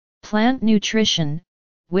Plant nutrition,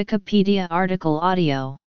 Wikipedia article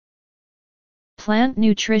audio. Plant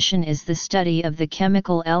nutrition is the study of the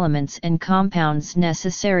chemical elements and compounds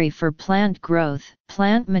necessary for plant growth,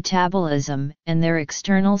 plant metabolism, and their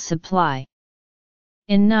external supply.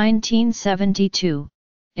 In 1972,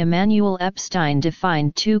 Emanuel Epstein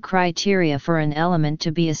defined two criteria for an element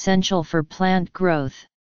to be essential for plant growth.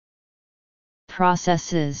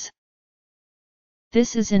 Processes.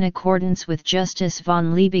 This is in accordance with Justus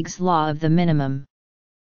von Liebig's law of the minimum.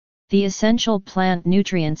 The essential plant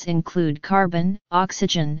nutrients include carbon,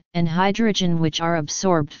 oxygen, and hydrogen, which are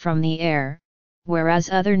absorbed from the air, whereas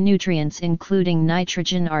other nutrients including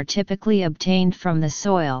nitrogen are typically obtained from the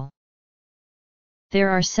soil.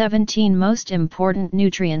 There are 17 most important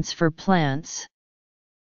nutrients for plants.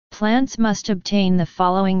 Plants must obtain the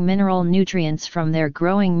following mineral nutrients from their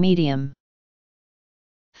growing medium.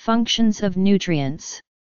 Functions of nutrients.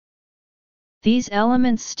 These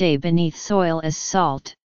elements stay beneath soil as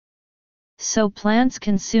salt. So plants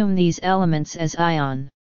consume these elements as ion.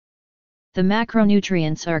 The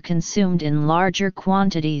macronutrients are consumed in larger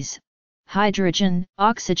quantities. Hydrogen,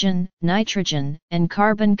 oxygen, nitrogen, and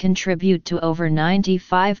carbon contribute to over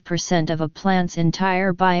 95% of a plant's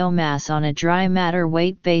entire biomass on a dry matter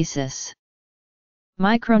weight basis.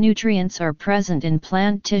 Micronutrients are present in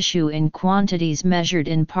plant tissue in quantities measured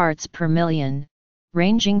in parts per million,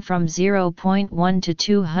 ranging from 0.1 to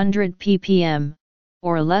 200 ppm,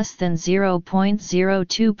 or less than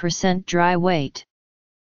 0.02% dry weight.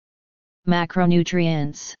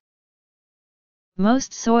 Macronutrients.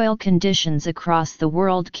 Most soil conditions across the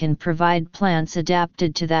world can provide plants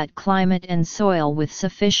adapted to that climate and soil with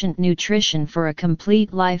sufficient nutrition for a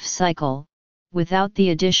complete life cycle, without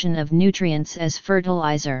the addition of nutrients as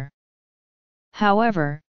fertilizer.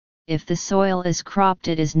 However, if the soil is cropped,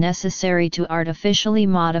 it is necessary to artificially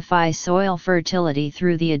modify soil fertility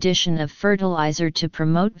through the addition of fertilizer to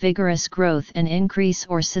promote vigorous growth and increase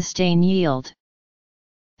or sustain yield.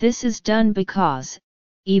 This is done because,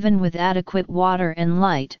 even with adequate water and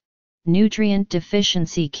light, nutrient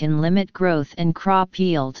deficiency can limit growth and crop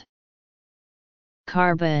yield.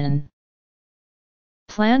 Carbon.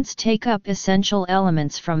 Plants take up essential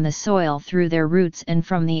elements from the soil through their roots and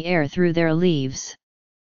from the air through their leaves.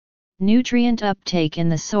 Nutrient uptake in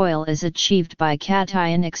the soil is achieved by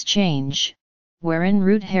cation exchange, wherein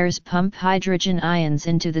root hairs pump hydrogen ions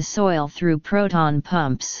into the soil through proton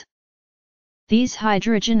pumps. These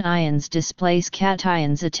hydrogen ions displace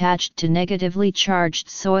cations attached to negatively charged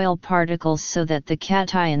soil particles so that the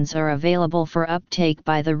cations are available for uptake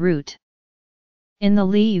by the root. In the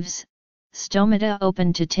leaves, stomata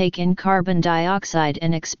open to take in carbon dioxide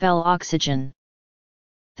and expel oxygen.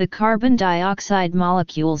 The carbon dioxide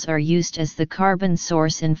molecules are used as the carbon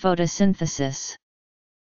source in photosynthesis.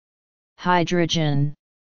 Hydrogen.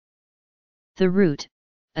 The root,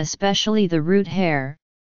 especially the root hair,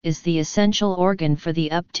 is the essential organ for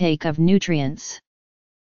the uptake of nutrients.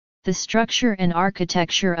 The structure and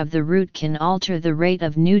architecture of the root can alter the rate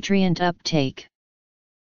of nutrient uptake.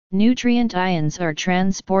 Nutrient ions are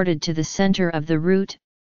transported to the center of the root,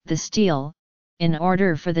 the stele, in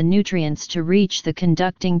order for the nutrients to reach the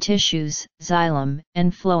conducting tissues, xylem,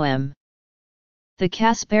 and phloem. The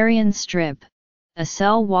Casparian strip, a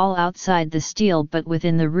cell wall outside the stele but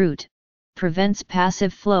within the root, prevents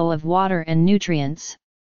passive flow of water and nutrients,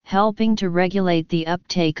 helping to regulate the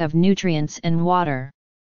uptake of nutrients and water.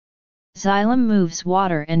 Xylem moves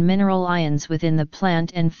water and mineral ions within the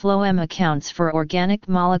plant, and phloem accounts for organic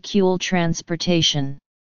molecule transportation.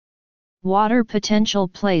 Water potential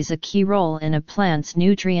plays a key role in a plant's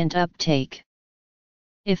nutrient uptake.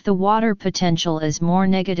 If the water potential is more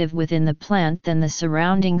negative within the plant than the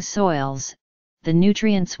surrounding soils, the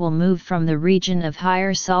nutrients will move from the region of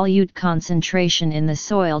higher solute concentration in the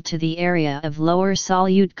soil to the area of lower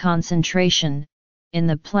solute concentration in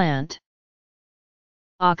the plant.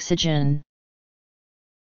 Oxygen.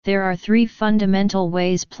 There are three fundamental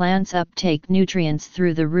ways plants uptake nutrients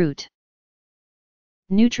through the root.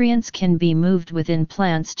 Nutrients can be moved within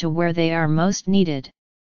plants to where they are most needed.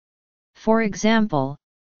 For example,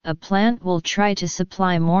 a plant will try to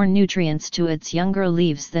supply more nutrients to its younger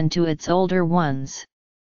leaves than to its older ones.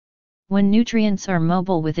 When nutrients are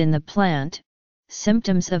mobile within the plant,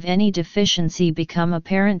 symptoms of any deficiency become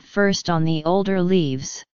apparent first on the older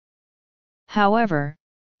leaves. However,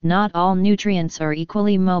 not all nutrients are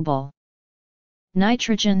equally mobile.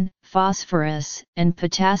 Nitrogen, phosphorus, and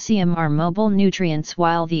potassium are mobile nutrients,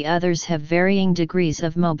 while the others have varying degrees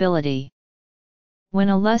of mobility. When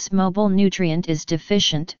a less mobile nutrient is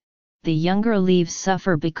deficient, the younger leaves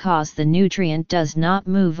suffer because the nutrient does not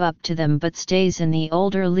move up to them but stays in the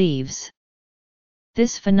older leaves.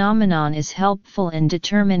 This phenomenon is helpful in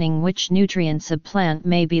determining which nutrients a plant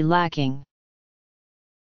may be lacking.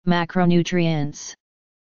 Macronutrients: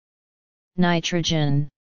 nitrogen,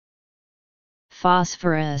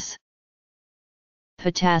 phosphorus,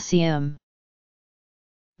 potassium.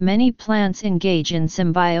 Many plants engage in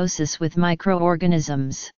symbiosis with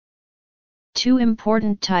microorganisms. Two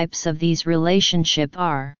important types of these relationships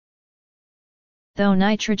are: though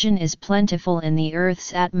nitrogen is plentiful in the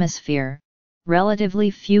Earth's atmosphere,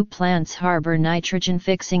 relatively few plants harbor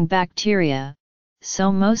nitrogen-fixing bacteria,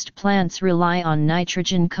 so most plants rely on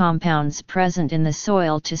nitrogen compounds present in the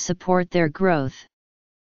soil to support their growth.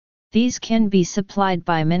 These can be supplied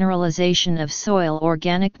by mineralization of soil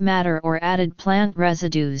organic matter or added plant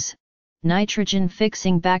residues,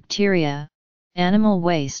 nitrogen-fixing bacteria, animal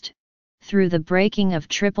waste, through the breaking of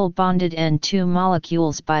triple-bonded N2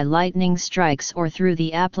 molecules by lightning strikes, or through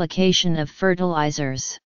the application of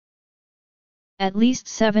fertilizers. At least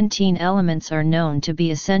 17 elements are known to be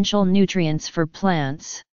essential nutrients for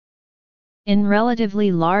plants. In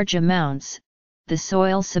relatively large amounts, the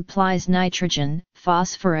soil supplies nitrogen,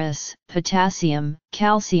 phosphorus, potassium,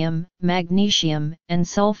 calcium, magnesium, and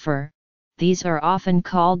sulfur. These are often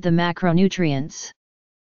called the macronutrients.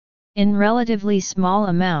 In relatively small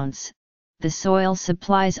amounts, the soil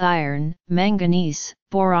supplies iron, manganese,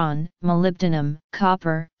 boron, molybdenum,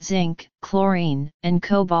 copper, zinc, chlorine, and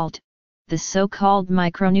cobalt, the so-called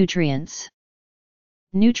micronutrients.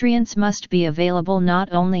 Nutrients must be available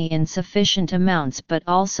not only in sufficient amounts but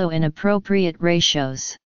also in appropriate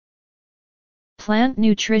ratios. Plant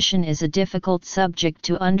nutrition is a difficult subject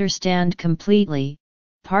to understand completely,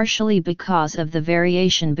 partially because of the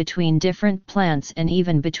variation between different plants and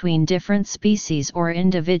even between different species or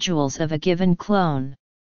individuals of a given clone.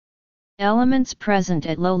 Elements present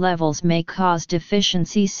at low levels may cause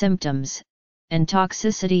deficiency symptoms, and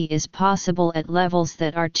toxicity is possible at levels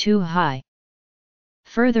that are too high.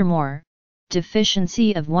 Furthermore,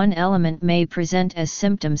 deficiency of one element may present as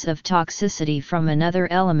symptoms of toxicity from another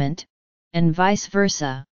element, and vice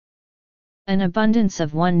versa. An abundance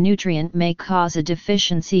of one nutrient may cause a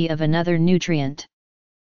deficiency of another nutrient.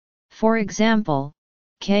 For example,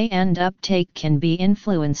 K and uptake can be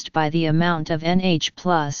influenced by the amount of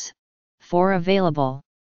NH+4 available.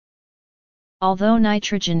 Although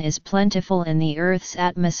nitrogen is plentiful in the Earth's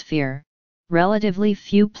atmosphere, relatively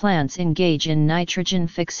few plants engage in nitrogen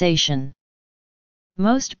fixation.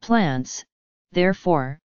 Most plants,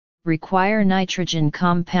 therefore, require nitrogen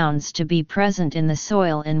compounds to be present in the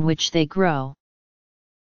soil in which they grow.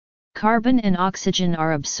 Carbon and oxygen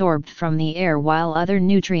are absorbed from the air while other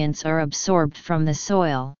nutrients are absorbed from the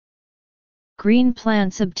soil. Green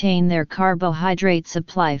plants obtain their carbohydrate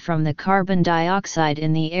supply from the carbon dioxide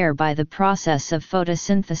in the air by the process of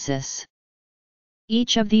photosynthesis.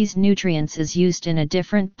 Each of these nutrients is used in a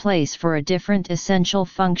different place for a different essential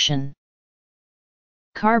function.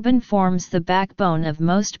 Carbon forms the backbone of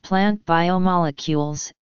most plant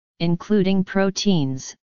biomolecules, including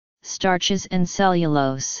proteins, starches and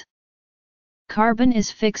cellulose. Carbon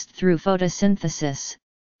is fixed through photosynthesis.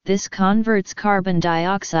 This converts carbon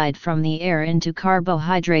dioxide from the air into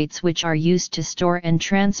carbohydrates, which are used to store and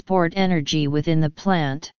transport energy within the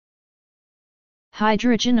plant.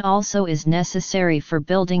 Hydrogen also is necessary for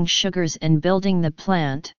building sugars and building the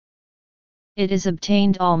plant. It is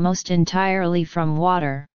obtained almost entirely from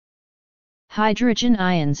water. Hydrogen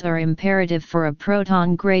ions are imperative for a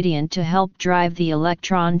proton gradient to help drive the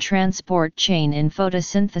electron transport chain in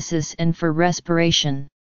photosynthesis and for respiration.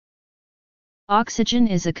 Oxygen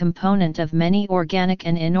is a component of many organic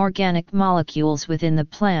and inorganic molecules within the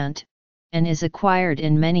plant, and is acquired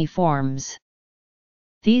in many forms.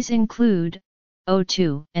 These include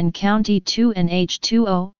O2 and T2 and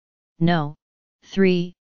H2O,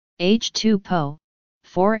 NO3, H2PO,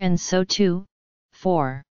 4 and SO2,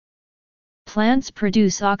 4. Plants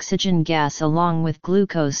produce oxygen gas along with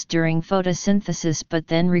glucose during photosynthesis but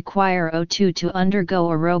then require O2 to undergo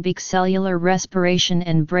aerobic cellular respiration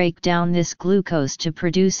and break down this glucose to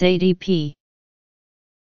produce ADP.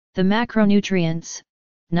 The macronutrients,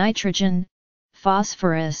 nitrogen,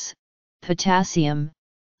 phosphorus, potassium,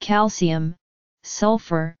 calcium,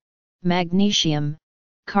 sulfur, magnesium,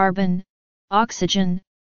 carbon, oxygen,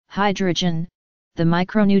 hydrogen, the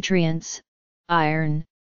micronutrients, iron,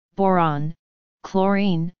 boron,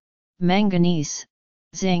 chlorine, manganese,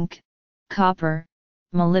 zinc, copper,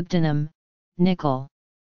 molybdenum, nickel.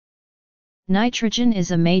 Nitrogen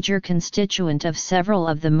is a major constituent of several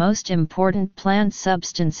of the most important plant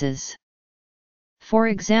substances. For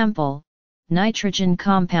example, nitrogen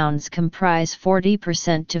compounds comprise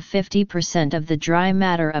 40% to 50% of the dry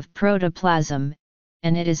matter of protoplasm,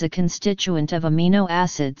 and it is a constituent of amino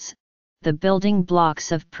acids, the building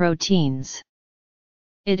blocks of proteins.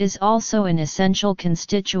 It is also an essential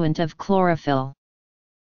constituent of chlorophyll.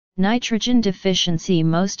 Nitrogen deficiency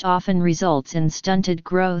most often results in stunted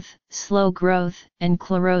growth, slow growth, and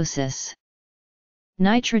chlorosis.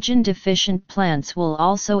 Nitrogen-deficient plants will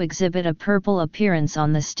also exhibit a purple appearance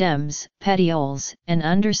on the stems, petioles, and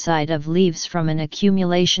underside of leaves from an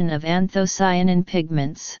accumulation of anthocyanin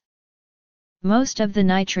pigments. Most of the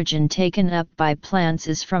nitrogen taken up by plants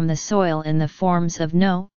is from the soil in the forms of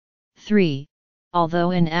NO3,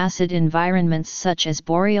 although in acid environments such as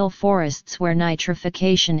boreal forests where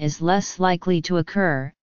nitrification is less likely to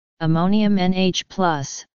occur, ammonium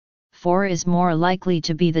NH+4 is more likely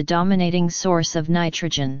to be the dominating source of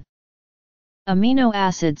nitrogen. Amino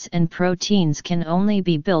acids and proteins can only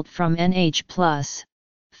be built from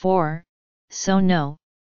NH+4, so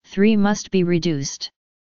NO3 must be reduced.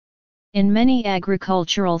 In many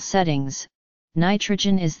agricultural settings,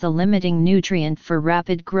 nitrogen is the limiting nutrient for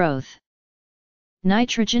rapid growth.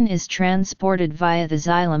 Nitrogen is transported via the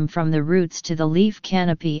xylem from the roots to the leaf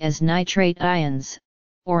canopy as nitrate ions,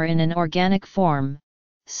 or in an organic form,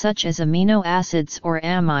 such as amino acids or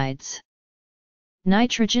amides.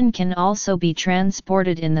 Nitrogen can also be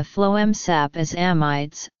transported in the phloem sap as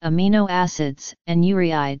amides, amino acids, and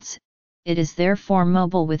ureides. It is therefore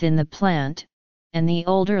mobile within the plant, and the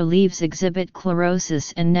older leaves exhibit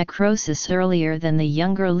chlorosis and necrosis earlier than the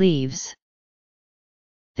younger leaves.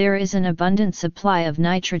 There is an abundant supply of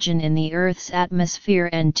nitrogen in the Earth's atmosphere.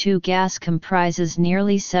 N2 gas comprises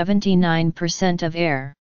nearly 79% of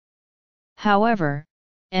air. However,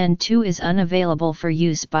 N2 is unavailable for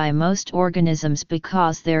use by most organisms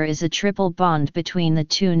because there is a triple bond between the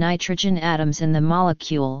two nitrogen atoms in the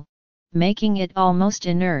molecule, making it almost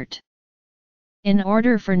inert. In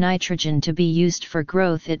order for nitrogen to be used for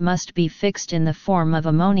growth, it must be fixed in the form of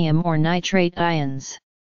ammonium or nitrate ions.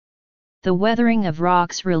 The weathering of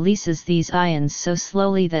rocks releases these ions so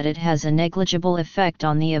slowly that it has a negligible effect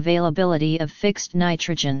on the availability of fixed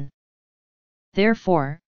nitrogen.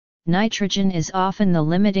 Therefore, nitrogen is often the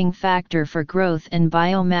limiting factor for growth and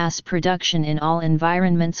biomass production in all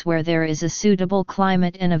environments where there is a suitable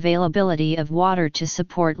climate and availability of water to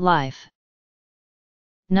support life.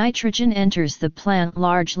 Nitrogen enters the plant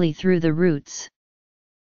largely through the roots.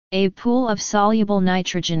 A pool of soluble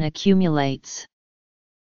nitrogen accumulates.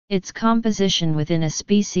 Its composition within a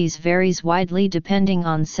species varies widely depending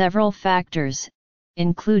on several factors,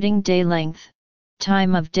 including day length,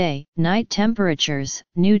 time of day, night temperatures,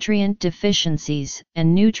 nutrient deficiencies,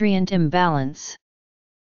 and nutrient imbalance.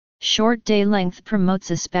 Short day length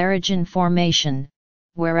promotes asparagine formation,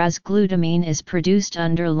 whereas glutamine is produced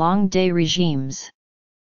under long day regimes.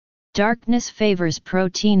 Darkness favors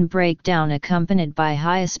protein breakdown accompanied by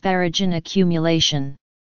high asparagine accumulation.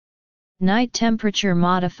 Night temperature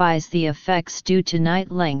modifies the effects due to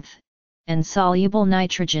night length, and soluble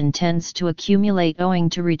nitrogen tends to accumulate owing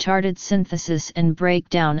to retarded synthesis and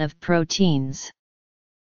breakdown of proteins.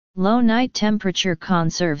 Low night temperature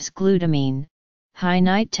conserves glutamine, high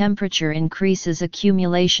night temperature increases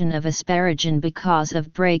accumulation of asparagine because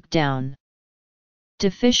of breakdown.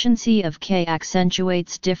 Deficiency of K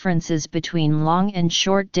accentuates differences between long and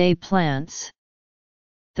short day plants.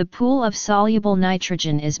 The pool of soluble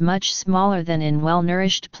nitrogen is much smaller than in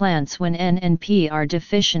well-nourished plants when N and P are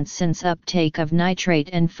deficient, since uptake of nitrate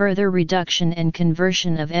and further reduction and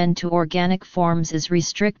conversion of N to organic forms is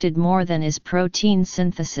restricted more than is protein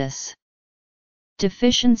synthesis.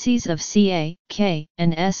 Deficiencies of Ca, K,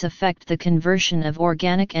 and S affect the conversion of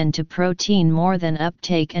organic N to protein more than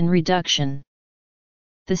uptake and reduction.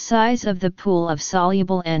 The size of the pool of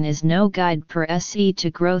soluble N is no guide per SE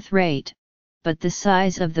to growth rate, but the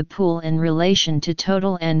size of the pool in relation to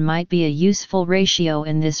total N might be a useful ratio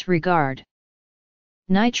in this regard.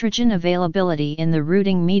 Nitrogen availability in the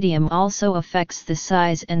rooting medium also affects the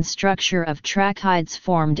size and structure of tracheids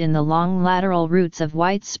formed in the long lateral roots of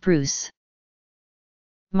white spruce.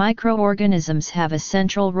 Microorganisms have a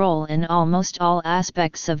central role in almost all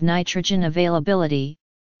aspects of nitrogen availability,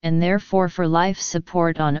 and therefore for life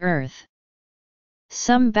support on Earth.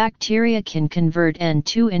 Some bacteria can convert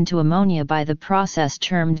N2 into ammonia by the process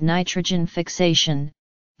termed nitrogen fixation.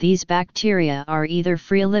 These bacteria are either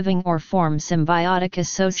free-living or form symbiotic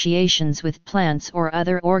associations with plants or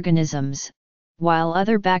other organisms, while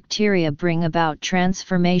other bacteria bring about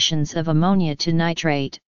transformations of ammonia to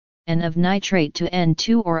nitrate, and of nitrate to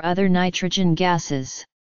N2 or other nitrogen gases.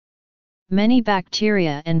 Many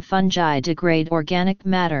bacteria and fungi degrade organic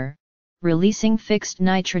matter, releasing fixed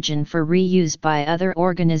nitrogen for reuse by other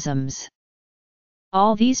organisms.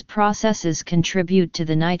 All these processes contribute to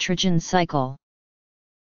the nitrogen cycle.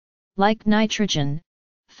 Like nitrogen,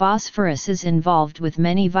 phosphorus is involved with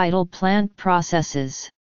many vital plant processes.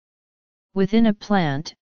 Within a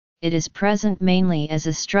plant, it is present mainly as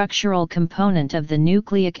a structural component of the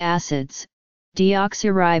nucleic acids,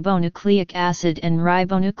 deoxyribonucleic acid and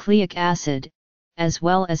ribonucleic acid, as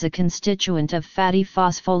well as a constituent of fatty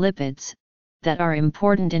phospholipids, that are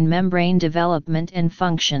important in membrane development and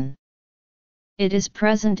function. It is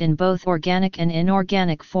present in both organic and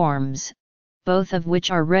inorganic forms, both of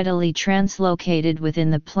which are readily translocated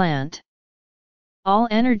within the plant. All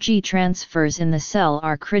energy transfers in the cell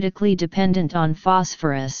are critically dependent on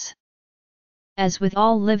phosphorus. As with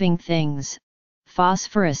all living things,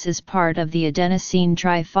 phosphorus is part of the adenosine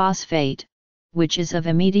triphosphate, which is of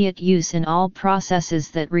immediate use in all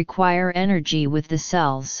processes that require energy with the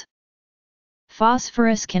cells.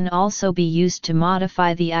 Phosphorus can also be used to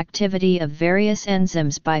modify the activity of various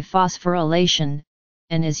enzymes by phosphorylation,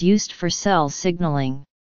 and is used for cell signaling.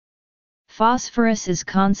 Phosphorus is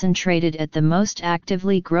concentrated at the most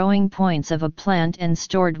actively growing points of a plant and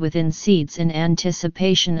stored within seeds in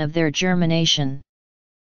anticipation of their germination.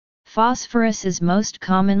 Phosphorus is most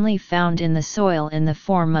commonly found in the soil in the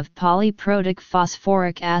form of polyprotic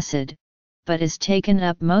phosphoric acid, but is taken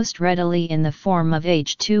up most readily in the form of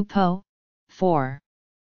H2PO, 4.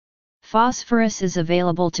 Phosphorus is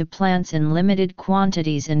available to plants in limited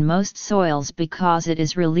quantities in most soils because it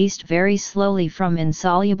is released very slowly from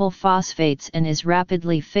insoluble phosphates and is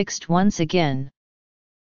rapidly fixed once again.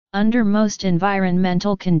 Under most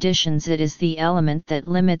environmental conditions, it is the element that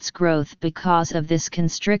limits growth because of this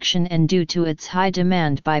constriction and due to its high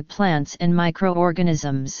demand by plants and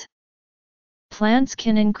microorganisms. Plants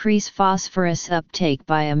can increase phosphorus uptake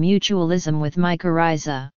by a mutualism with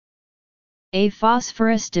mycorrhiza. A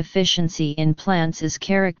phosphorus deficiency in plants is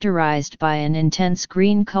characterized by an intense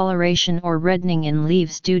green coloration or reddening in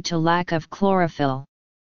leaves due to lack of chlorophyll.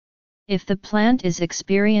 If the plant is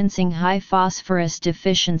experiencing high phosphorus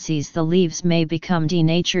deficiencies, the leaves may become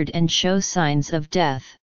denatured and show signs of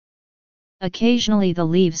death. Occasionally the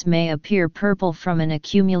leaves may appear purple from an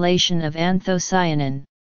accumulation of anthocyanin.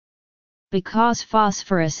 Because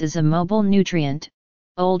phosphorus is a mobile nutrient,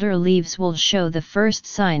 older leaves will show the first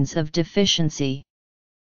signs of deficiency.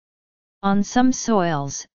 On some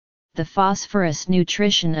soils, the phosphorus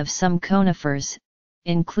nutrition of some conifers,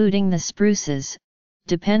 including the spruces,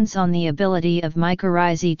 depends on the ability of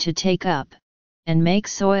mycorrhizae to take up and make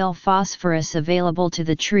soil phosphorus available to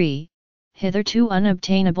the tree, hitherto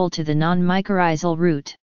unobtainable to the non-mycorrhizal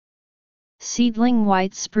root. Seedling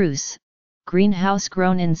white spruce, greenhouse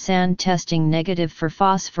grown in sand testing negative for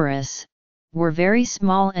phosphorus, were very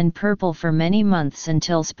small and purple for many months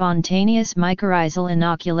until spontaneous mycorrhizal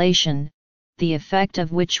inoculation, the effect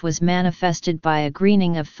of which was manifested by a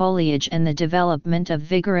greening of foliage and the development of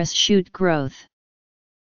vigorous shoot growth.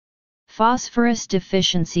 Phosphorus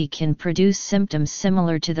deficiency can produce symptoms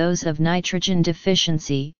similar to those of nitrogen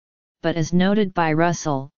deficiency, but as noted by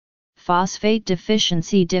Russell, phosphate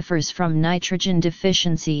deficiency differs from nitrogen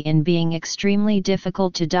deficiency in being extremely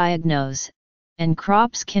difficult to diagnose, and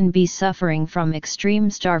crops can be suffering from extreme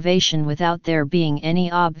starvation without there being any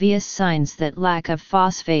obvious signs that lack of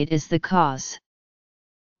phosphate is the cause.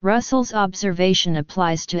 Russell's observation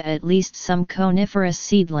applies to at least some coniferous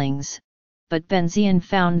seedlings, but Benzian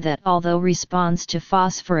found that although response to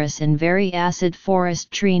phosphorus in very acid forest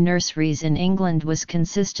tree nurseries in England was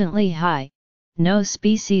consistently high, no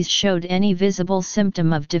species showed any visible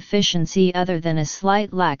symptom of deficiency other than a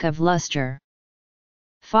slight lack of luster.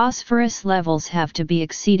 Phosphorus levels have to be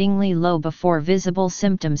exceedingly low before visible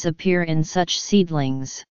symptoms appear in such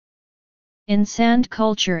seedlings. In sand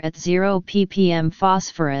culture at 0 ppm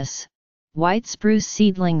phosphorus, white spruce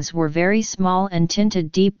seedlings were very small and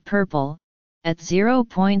tinted deep purple. At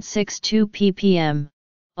 0.62 ppm,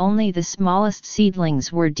 only the smallest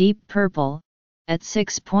seedlings were deep purple. At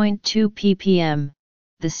 6.2 ppm,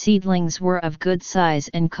 the seedlings were of good size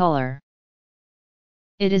and color.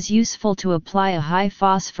 It is useful to apply a high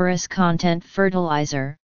phosphorus content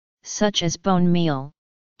fertilizer, such as bone meal,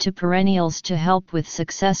 to perennials to help with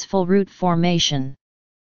successful root formation.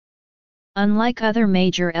 Unlike other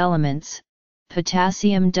major elements,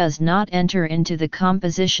 potassium does not enter into the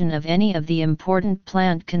composition of any of the important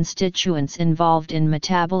plant constituents involved in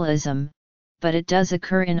metabolism, but it does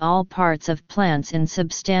occur in all parts of plants in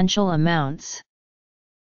substantial amounts.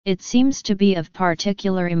 It seems to be of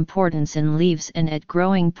particular importance in leaves and at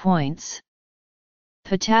growing points.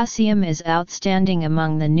 Potassium is outstanding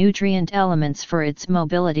among the nutrient elements for its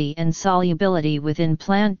mobility and solubility within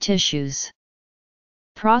plant tissues.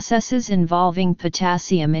 Processes involving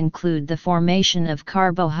potassium include the formation of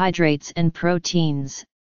carbohydrates and proteins,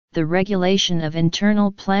 the regulation of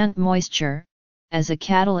internal plant moisture, as a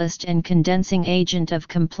catalyst and condensing agent of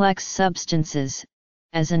complex substances,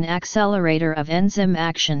 as an accelerator of enzyme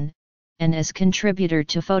action, and as contributor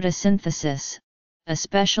to photosynthesis,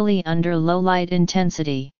 especially under low light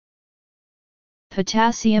intensity.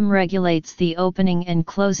 Potassium regulates the opening and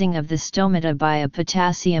closing of the stomata by a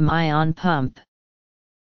potassium ion pump.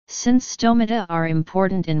 Since stomata are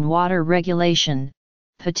important in water regulation,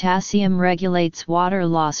 potassium regulates water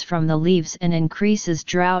loss from the leaves and increases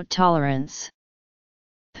drought tolerance.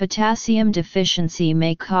 Potassium deficiency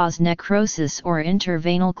may cause necrosis or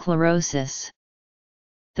intraveinal chlorosis.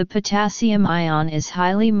 The potassium ion is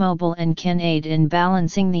highly mobile and can aid in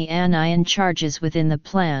balancing the anion charges within the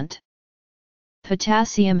plant.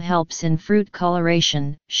 Potassium helps in fruit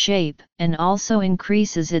coloration, shape, and also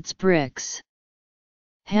increases its Brix.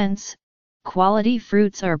 Hence, quality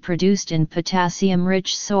fruits are produced in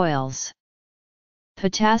potassium-rich soils.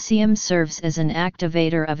 Potassium serves as an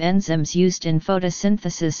activator of enzymes used in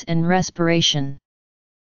photosynthesis and respiration.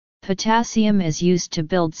 Potassium is used to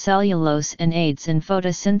build cellulose and aids in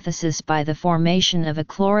photosynthesis by the formation of a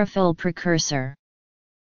chlorophyll precursor.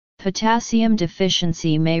 Potassium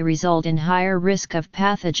deficiency may result in higher risk of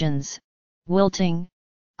pathogens, wilting,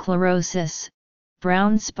 chlorosis,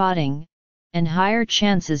 brown spotting, and higher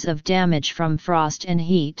chances of damage from frost and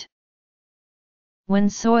heat. When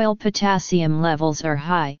soil potassium levels are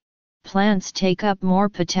high, plants take up more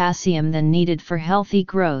potassium than needed for healthy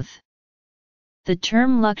growth. The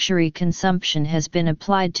term luxury consumption has been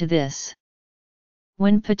applied to this.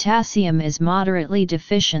 When potassium is moderately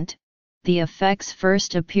deficient, the effects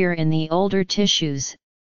first appear in the older tissues,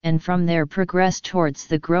 and from there progress towards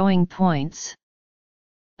the growing points.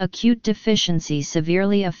 Acute deficiency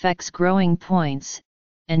severely affects growing points,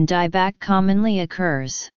 and dieback commonly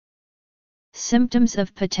occurs. Symptoms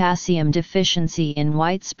of potassium deficiency in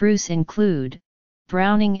white spruce include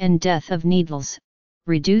browning and death of needles,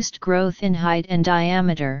 reduced growth in height and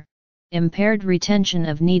diameter, impaired retention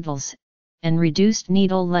of needles, and reduced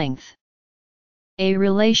needle length. A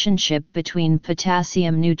relationship between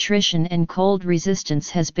potassium nutrition and cold resistance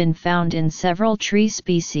has been found in several tree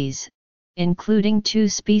species, including 2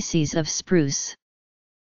 species of spruce.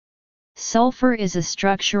 Sulfur is a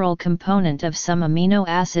structural component of some amino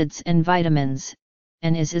acids and vitamins,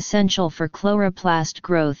 and is essential for chloroplast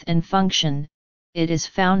growth and function. It is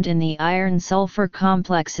found in the iron-sulfur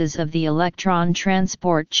complexes of the electron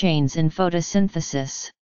transport chains in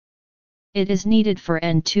photosynthesis. It is needed for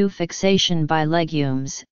N2 fixation by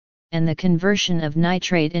legumes, and the conversion of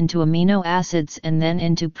nitrate into amino acids and then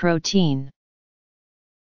into protein.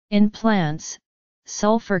 In plants,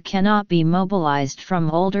 sulfur cannot be mobilized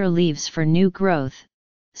from older leaves for new growth,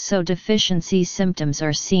 so deficiency symptoms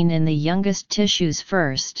are seen in the youngest tissues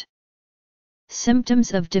first.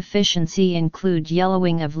 Symptoms of deficiency include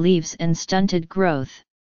yellowing of leaves and stunted growth.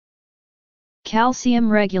 Calcium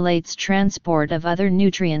regulates transport of other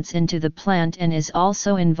nutrients into the plant and is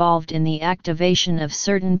also involved in the activation of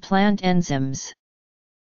certain plant enzymes.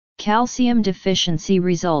 Calcium deficiency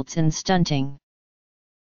results in stunting.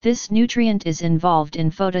 This nutrient is involved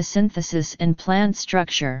in photosynthesis and plant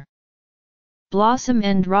structure. Blossom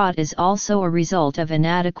end rot is also a result of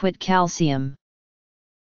inadequate calcium.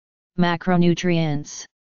 Macronutrients.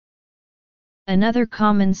 Another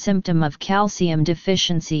common symptom of calcium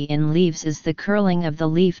deficiency in leaves is the curling of the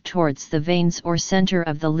leaf towards the veins or center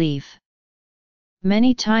of the leaf.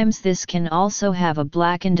 Many times this can also have a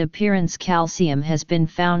blackened appearance. Calcium has been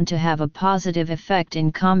found to have a positive effect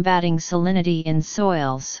in combating salinity in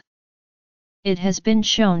soils. It has been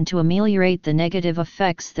shown to ameliorate the negative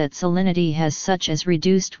effects that salinity has, such as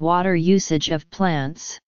reduced water usage of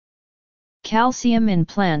plants. Calcium in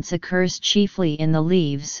plants occurs chiefly in the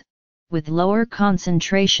leaves, with lower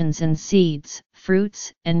concentrations in seeds,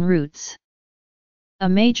 fruits, and roots. A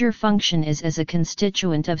major function is as a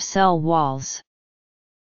constituent of cell walls.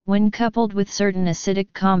 When coupled with certain acidic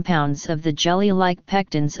compounds of the jelly-like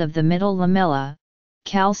pectins of the middle lamella,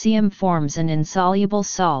 calcium forms an insoluble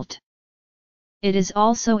salt. It is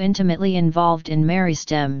also intimately involved in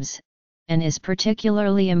meristems, and is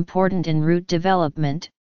particularly important in root development,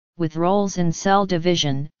 with roles in cell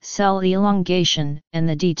division, cell elongation, and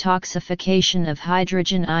the detoxification of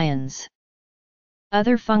hydrogen ions.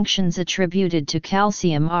 Other functions attributed to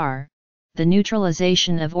calcium are the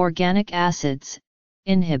neutralization of organic acids,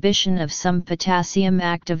 inhibition of some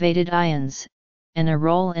potassium-activated ions, and a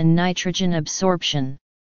role in nitrogen absorption.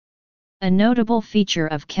 A notable feature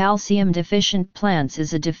of calcium-deficient plants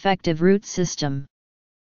is a defective root system.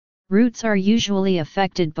 Roots are usually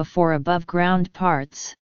affected before above-ground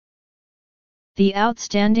parts. The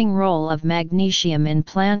outstanding role of magnesium in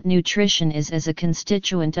plant nutrition is as a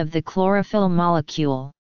constituent of the chlorophyll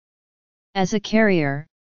molecule. As a carrier,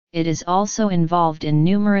 it is also involved in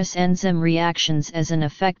numerous enzyme reactions as an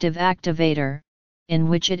effective activator, in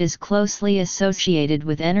which it is closely associated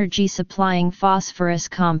with energy-supplying phosphorus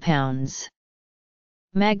compounds.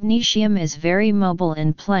 Magnesium is very mobile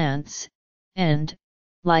in plants, and,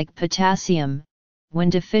 like potassium, when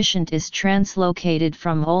deficient is translocated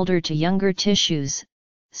from older to younger tissues,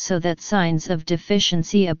 so that signs of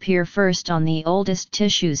deficiency appear first on the oldest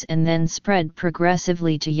tissues and then spread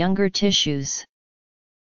progressively to younger tissues.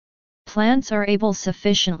 Plants are able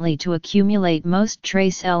sufficiently to accumulate most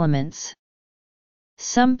trace elements.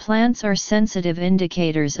 Some plants are sensitive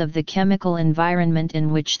indicators of the chemical environment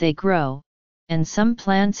in which they grow, and some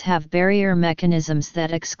plants have barrier mechanisms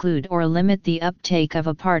that exclude or limit the uptake of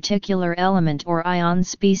a particular element or ion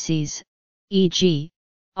species, e.g.,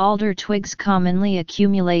 alder twigs commonly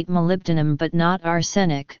accumulate molybdenum but not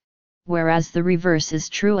arsenic, whereas the reverse is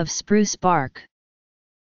true of spruce bark.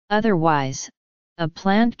 Otherwise, a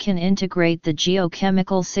plant can integrate the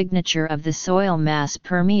geochemical signature of the soil mass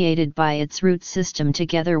permeated by its root system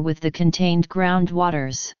together with the contained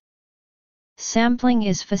groundwaters. Sampling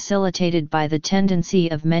is facilitated by the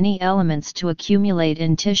tendency of many elements to accumulate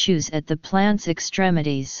in tissues at the plant's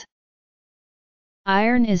extremities.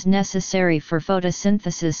 Iron is necessary for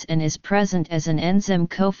photosynthesis and is present as an enzyme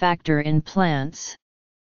cofactor in plants.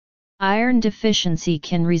 Iron deficiency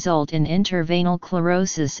can result in intervenal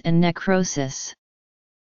chlorosis and necrosis.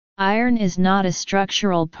 Iron is not a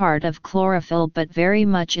structural part of chlorophyll but very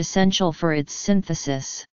much essential for its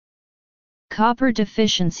synthesis. Copper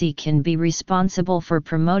deficiency can be responsible for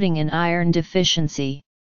promoting an iron deficiency.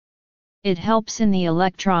 It helps in the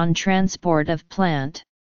electron transport of plant.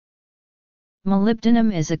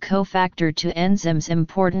 Molybdenum is a cofactor to enzymes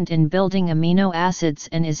important in building amino acids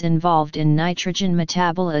and is involved in nitrogen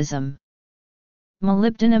metabolism.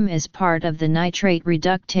 Molybdenum is part of the nitrate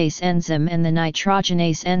reductase enzyme and the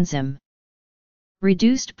nitrogenase enzyme.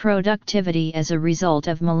 Reduced productivity as a result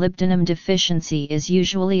of molybdenum deficiency is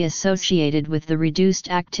usually associated with the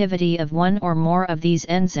reduced activity of one or more of these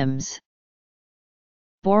enzymes.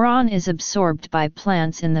 Boron is absorbed by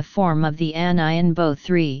plants in the form of the anion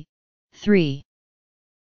Bo3, 3.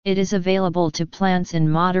 It is available to plants in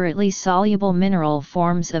moderately soluble mineral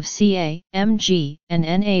forms of Ca, Mg, and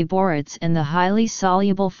Na borates and the highly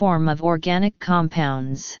soluble form of organic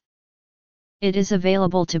compounds. It is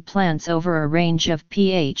available to plants over a range of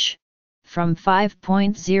pH, from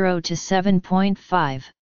 5.0 to 7.5.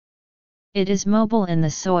 It is mobile in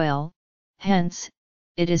the soil, hence,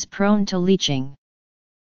 it is prone to leaching.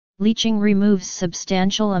 Leaching removes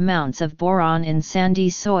substantial amounts of boron in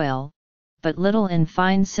sandy soil, but little in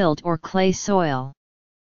fine silt or clay soil.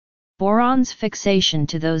 Boron's fixation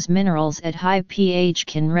to those minerals at high pH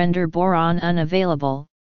can render boron unavailable,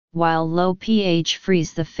 while low pH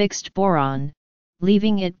frees the fixed boron,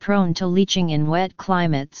 leaving it prone to leaching in wet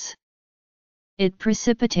climates. It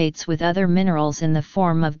precipitates with other minerals in the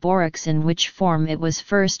form of borax, in which form it was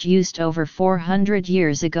first used over 400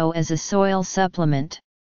 years ago as a soil supplement.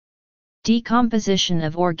 Decomposition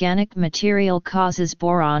of organic material causes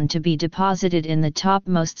boron to be deposited in the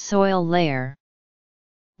topmost soil layer.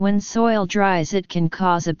 When soil dries, it can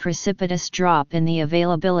cause a precipitous drop in the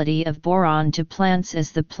availability of boron to plants,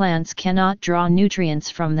 as the plants cannot draw nutrients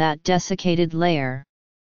from that desiccated layer.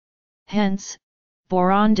 Hence,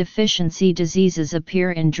 boron deficiency diseases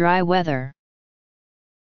appear in dry weather.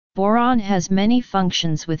 Boron has many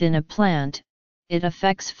functions within a plant. It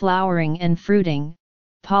affects flowering and fruiting,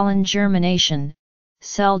 pollen germination,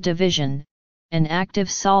 cell division, and active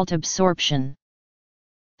salt absorption.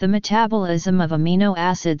 The metabolism of amino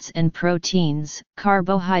acids and proteins,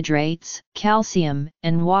 carbohydrates, calcium,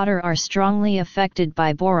 and water are strongly affected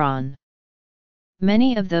by boron.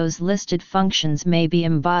 Many of those listed functions may be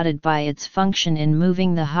embodied by its function in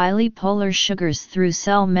moving the highly polar sugars through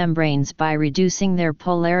cell membranes by reducing their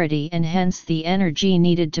polarity and hence the energy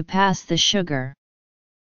needed to pass the sugar.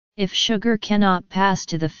 If sugar cannot pass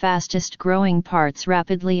to the fastest growing parts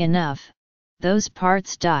rapidly enough, those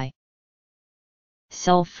parts die.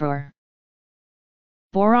 Sulfur.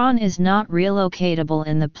 Boron is not relocatable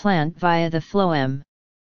in the plant via the phloem.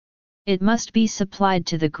 It must be supplied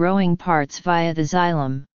to the growing parts via the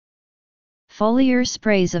xylem. Foliar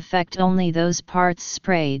sprays affect only those parts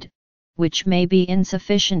sprayed, which may be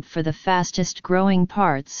insufficient for the fastest growing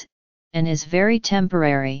parts, and is very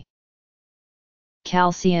temporary.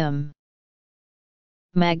 Calcium.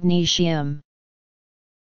 Magnesium.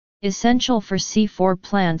 Essential for C4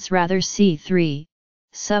 plants, rather C3,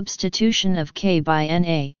 substitution of K by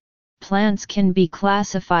Na, plants can be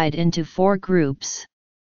classified into 4 groups.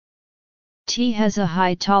 T has a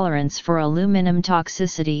high tolerance for aluminum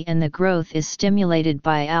toxicity and the growth is stimulated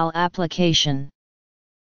by AL application.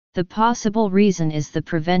 The possible reason is the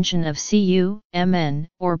prevention of Cu, Mn,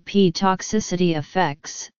 or P toxicity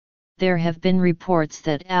effects. There have been reports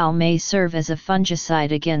that AL may serve as a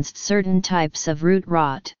fungicide against certain types of root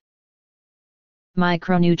rot.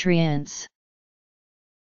 Micronutrients: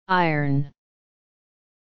 iron,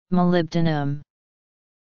 molybdenum.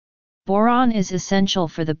 Boron is essential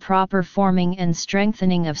for the proper forming and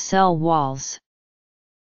strengthening of cell walls.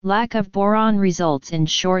 Lack of boron results in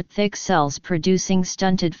short, thick cells producing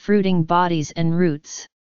stunted fruiting bodies and roots.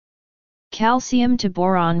 Calcium to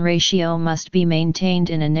boron ratio must be maintained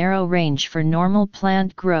in a narrow range for normal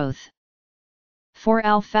plant growth. For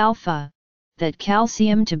alfalfa, that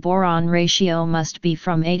calcium to boron ratio must be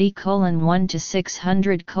from 80:1 to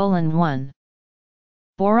 600:1.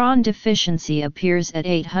 Boron deficiency appears at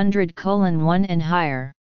 800:1 and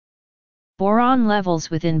higher. Boron levels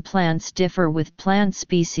within plants differ with plant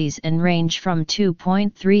species and range from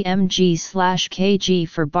 2.3 mg/kg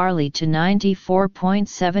for barley to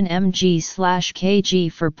 94.7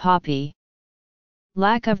 mg/kg for poppy.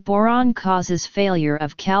 Lack of boron causes failure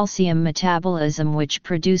of calcium metabolism, which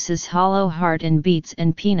produces hollow heart in beets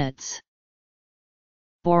and peanuts.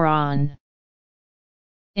 Boron.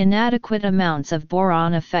 Inadequate amounts of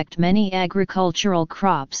boron affect many agricultural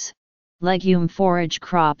crops, legume forage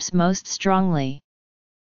crops most strongly.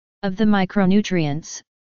 Of the micronutrients,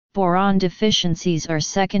 boron deficiencies are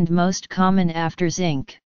second most common after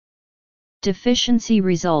zinc. Deficiency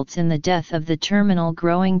results in the death of the terminal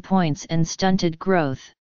growing points and stunted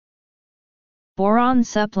growth. Boron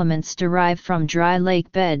supplements derive from dry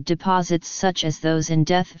lake bed deposits such as those in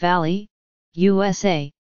Death Valley, USA,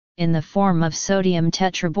 in the form of sodium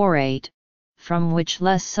tetraborate, from which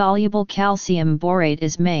less soluble calcium borate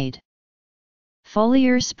is made.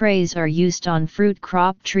 Foliar sprays are used on fruit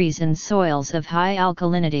crop trees and soils of high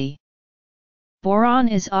alkalinity. Boron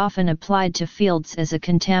is often applied to fields as a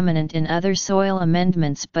contaminant in other soil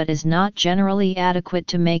amendments but is not generally adequate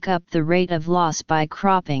to make up the rate of loss by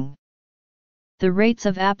cropping. The rates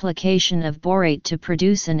of application of borate to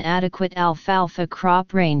produce an adequate alfalfa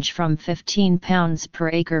crop range from 15 pounds per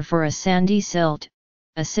acre for a sandy silt,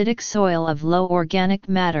 acidic soil of low organic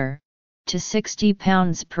matter, to 60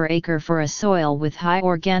 pounds per acre for a soil with high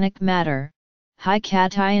organic matter, high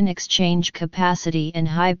cation exchange capacity and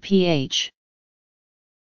high pH.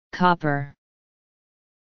 Copper.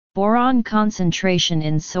 Boron concentration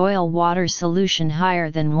in soil water solution higher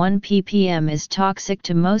than 1 ppm is toxic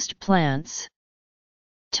to most plants.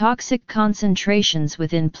 Toxic concentrations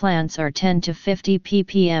within plants are 10 to 50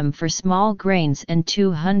 ppm for small grains and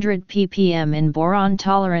 200 ppm in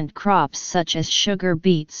boron-tolerant crops such as sugar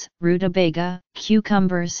beets, rutabaga,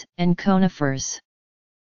 cucumbers, and conifers.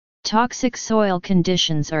 Toxic soil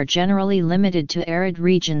conditions are generally limited to arid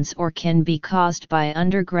regions or can be caused by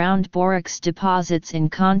underground borax deposits in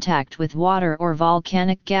contact with water or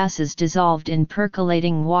volcanic gases dissolved in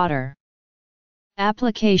percolating water.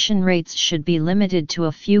 Application rates should be limited to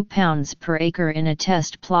a few pounds per acre in a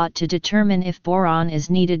test plot to determine if boron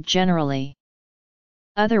is needed generally.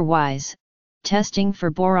 Otherwise, testing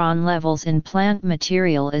for boron levels in plant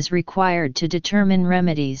material is required to determine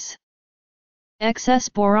remedies. Excess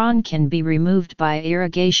boron can be removed by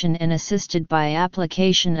irrigation and assisted by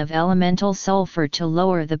application of elemental sulfur to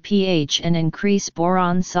lower the pH and increase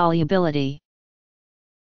boron solubility.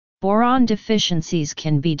 Boron deficiencies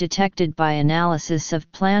can be detected by analysis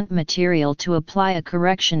of plant material to apply a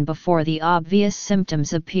correction before the obvious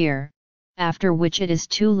symptoms appear, after which it is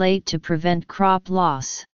too late to prevent crop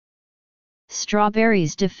loss.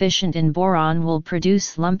 Strawberries deficient in boron will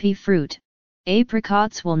produce lumpy fruit,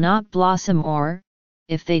 apricots will not blossom or,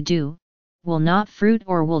 if they do, will not fruit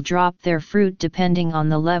or will drop their fruit depending on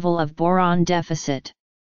the level of boron deficit.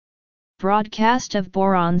 Broadcast of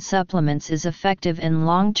boron supplements is effective and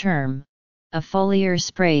long-term. A foliar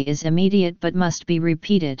spray is immediate but must be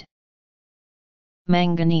repeated.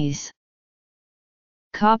 Manganese.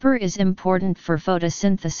 Copper is important for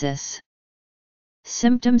photosynthesis.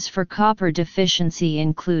 Symptoms for copper deficiency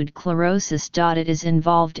include chlorosis. It is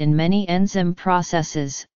involved in many enzyme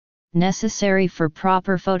processes, necessary for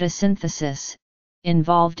proper photosynthesis,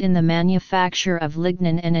 involved in the manufacture of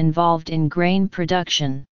lignin and involved in grain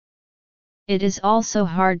production. It is also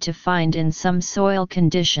hard to find in some soil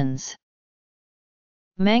conditions.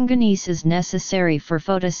 Manganese is necessary for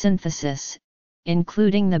photosynthesis,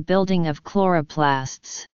 including the building of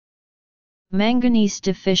chloroplasts. Manganese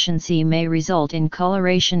deficiency may result in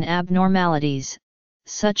coloration abnormalities,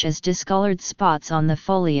 such as discolored spots on the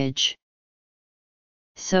foliage.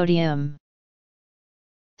 Sodium.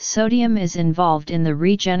 Sodium is involved in the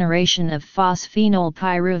regeneration of phosphenol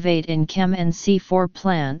pyruvate in Chem and C4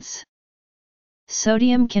 plants.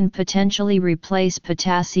 Sodium can potentially replace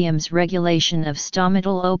potassium's regulation of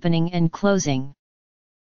stomatal opening and closing.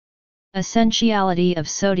 Essentiality of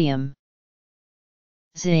sodium.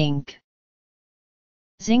 Zinc.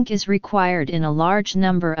 Zinc is required in a large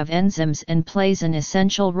number of enzymes and plays an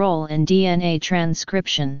essential role in DNA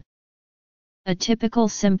transcription. A typical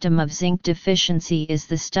symptom of zinc deficiency is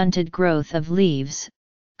the stunted growth of leaves,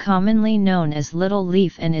 commonly known as little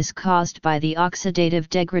leaf, and is caused by the oxidative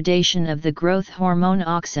degradation of the growth hormone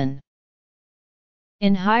auxin.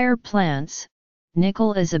 In higher plants,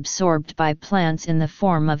 nickel is absorbed by plants in the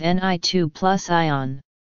form of Ni2+ ion.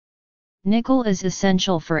 Nickel is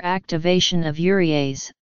essential for activation of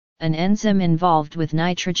urease, an enzyme involved with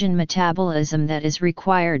nitrogen metabolism that is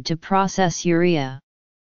required to process urea.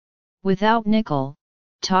 Without nickel,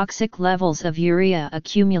 toxic levels of urea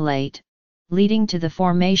accumulate, leading to the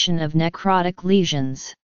formation of necrotic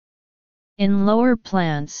lesions. In lower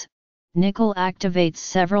plants, nickel activates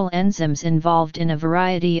several enzymes involved in a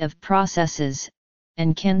variety of processes,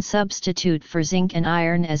 and can substitute for zinc and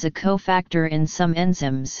iron as a cofactor in some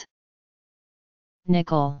enzymes.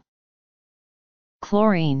 Nickel.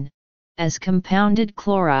 Chlorine, as compounded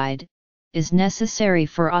chloride, is necessary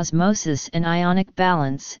for osmosis and ionic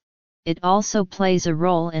balance. It also plays a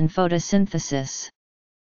role in photosynthesis.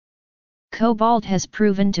 Cobalt has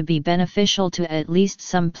proven to be beneficial to at least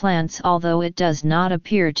some plants, although it does not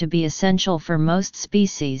appear to be essential for most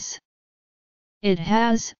species. It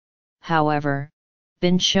has, however,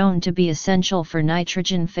 been shown to be essential for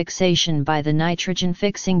nitrogen fixation by the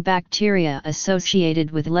nitrogen-fixing bacteria associated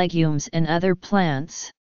with legumes and other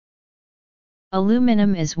plants.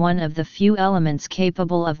 Aluminum is one of the few elements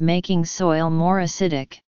capable of making soil more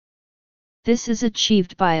acidic. This is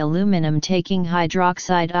achieved by aluminum taking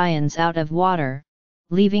hydroxide ions out of water,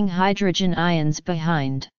 leaving hydrogen ions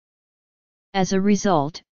behind. As a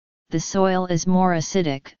result, the soil is more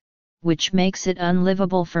acidic, which makes it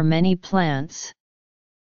unlivable for many plants.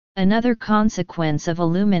 Another consequence of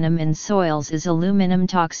aluminum in soils is aluminum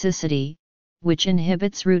toxicity, which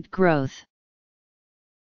inhibits root growth.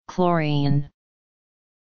 Chlorine.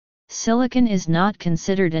 Silicon is not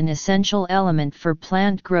considered an essential element for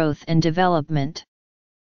plant growth and development.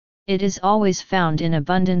 It is always found in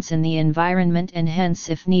abundance in the environment, and hence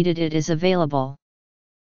if needed it is available.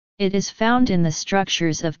 It is found in the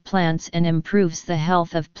structures of plants and improves the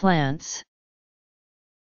health of plants.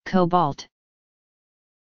 Cobalt.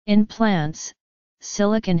 In plants,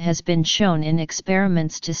 silicon has been shown in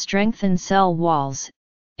experiments to strengthen cell walls,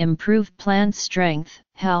 improve plant strength,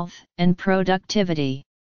 health, and productivity.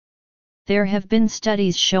 There have been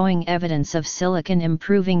studies showing evidence of silicon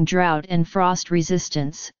improving drought and frost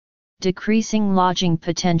resistance, decreasing lodging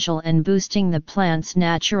potential, and boosting the plant's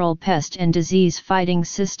natural pest and disease-fighting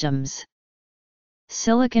systems.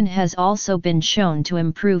 Silicon has also been shown to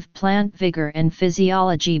improve plant vigor and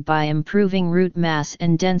physiology by improving root mass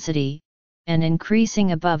and density, and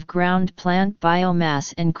increasing above-ground plant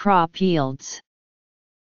biomass and crop yields.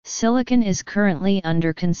 Silicon is currently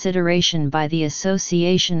under consideration by the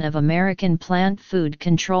Association of American Plant Food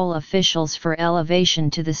Control officials for elevation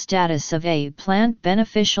to the status of a plant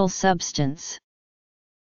beneficial substance.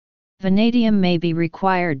 Vanadium may be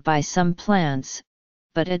required by some plants,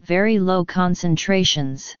 but at very low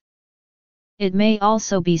concentrations. It may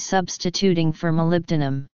also be substituting for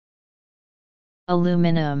molybdenum.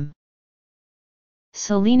 Aluminum.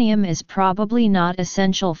 Selenium is probably not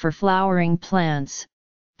essential for flowering plants,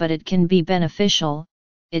 but it can be beneficial.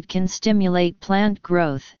 It can stimulate plant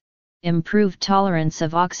growth, improve tolerance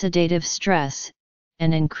of oxidative stress,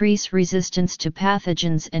 and increase resistance to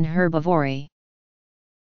pathogens and herbivory.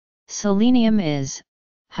 Selenium is,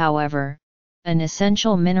 however, an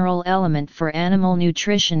essential mineral element for animal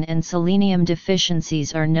nutrition, and selenium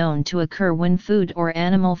deficiencies are known to occur when food or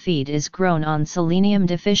animal feed is grown on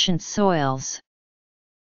selenium-deficient soils.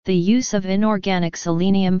 The use of inorganic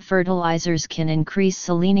selenium fertilizers can increase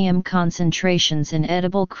selenium concentrations in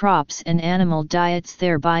edible crops and animal diets,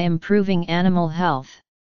 thereby improving animal health.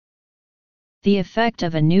 The effect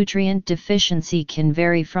of a nutrient deficiency can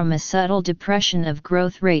vary from a subtle depression of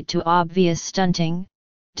growth rate to obvious stunting,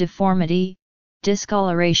 deformity,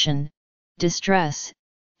 discoloration, distress,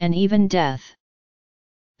 and even death.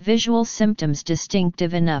 Visual symptoms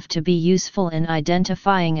distinctive enough to be useful in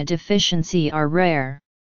identifying a deficiency are rare.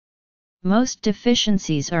 Most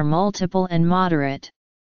deficiencies are multiple and moderate.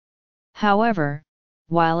 However,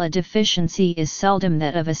 while a deficiency is seldom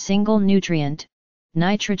that of a single nutrient,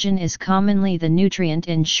 nitrogen is commonly the nutrient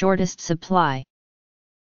in shortest supply.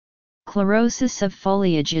 Chlorosis of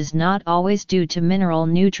foliage is not always due to mineral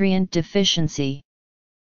nutrient deficiency.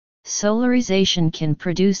 Solarization can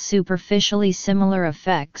produce superficially similar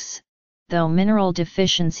effects, though mineral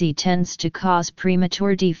deficiency tends to cause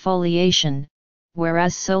premature defoliation,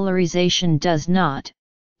 whereas solarization does not,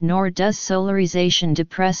 nor does solarization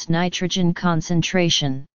depress nitrogen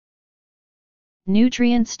concentration.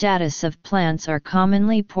 Nutrient status of plants are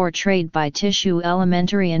commonly portrayed by tissue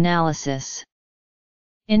elementary analysis.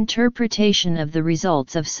 Interpretation of the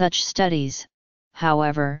results of such studies,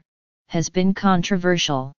 however, has been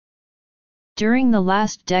controversial. During the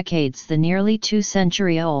last decades, the nearly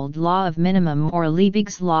 2-century-old law of minimum or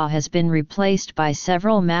Liebig's law has been replaced by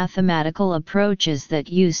several mathematical approaches that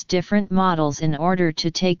use different models in order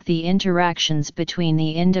to take the interactions between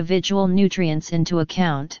the individual nutrients into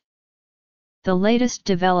account. The latest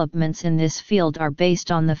developments in this field are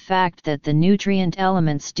based on the fact that the nutrient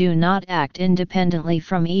elements do not act independently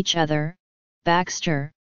from each other,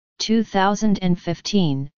 Baxter,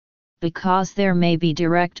 2015, because there may be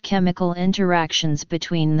direct chemical interactions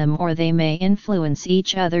between them, or they may influence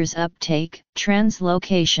each other's uptake,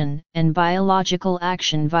 translocation, and biological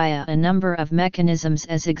action via a number of mechanisms,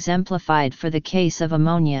 as exemplified for the case of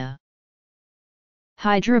ammonia.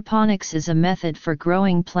 Hydroponics is a method for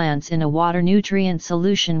growing plants in a water nutrient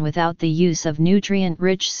solution without the use of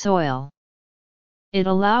nutrient-rich soil. It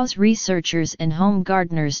allows researchers and home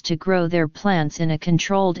gardeners to grow their plants in a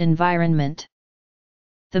controlled environment.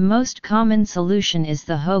 The most common solution is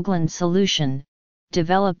the Hoagland solution,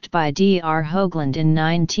 developed by D.R. Hoagland in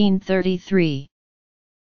 1933.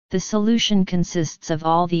 The solution consists of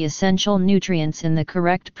all the essential nutrients in the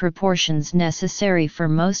correct proportions necessary for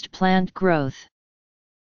most plant growth.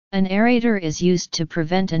 An aerator is used to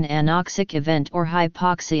prevent an anoxic event or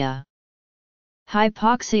hypoxia.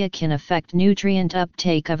 Hypoxia can affect nutrient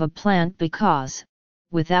uptake of a plant because,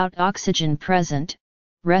 without oxygen present,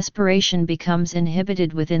 respiration becomes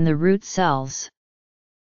inhibited within the root cells.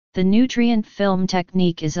 The nutrient film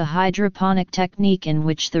technique is a hydroponic technique in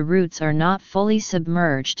which the roots are not fully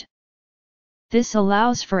submerged. This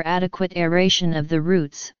allows for adequate aeration of the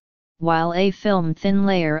roots, while a film-thin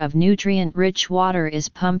layer of nutrient-rich water is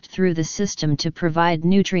pumped through the system to provide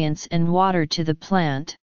nutrients and water to the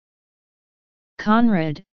plant.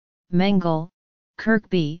 Conrad, Mengel,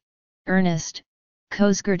 Kirkby, Ernest,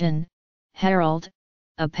 Cosgerton, Harold,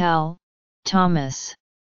 Appel, Thomas.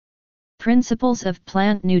 Principles of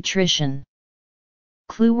Plant Nutrition.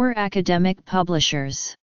 Kluwer Academic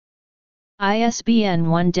Publishers. ISBN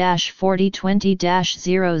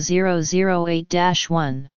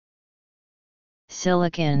 1-4020-0008-1.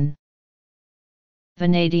 Silicon,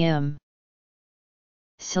 vanadium,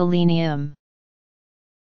 selenium.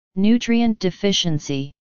 Nutrient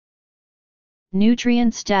deficiency.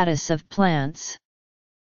 Nutrient status of plants.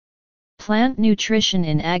 Plant nutrition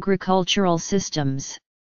in agricultural systems.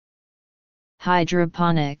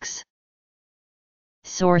 Hydroponics.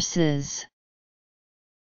 Sources.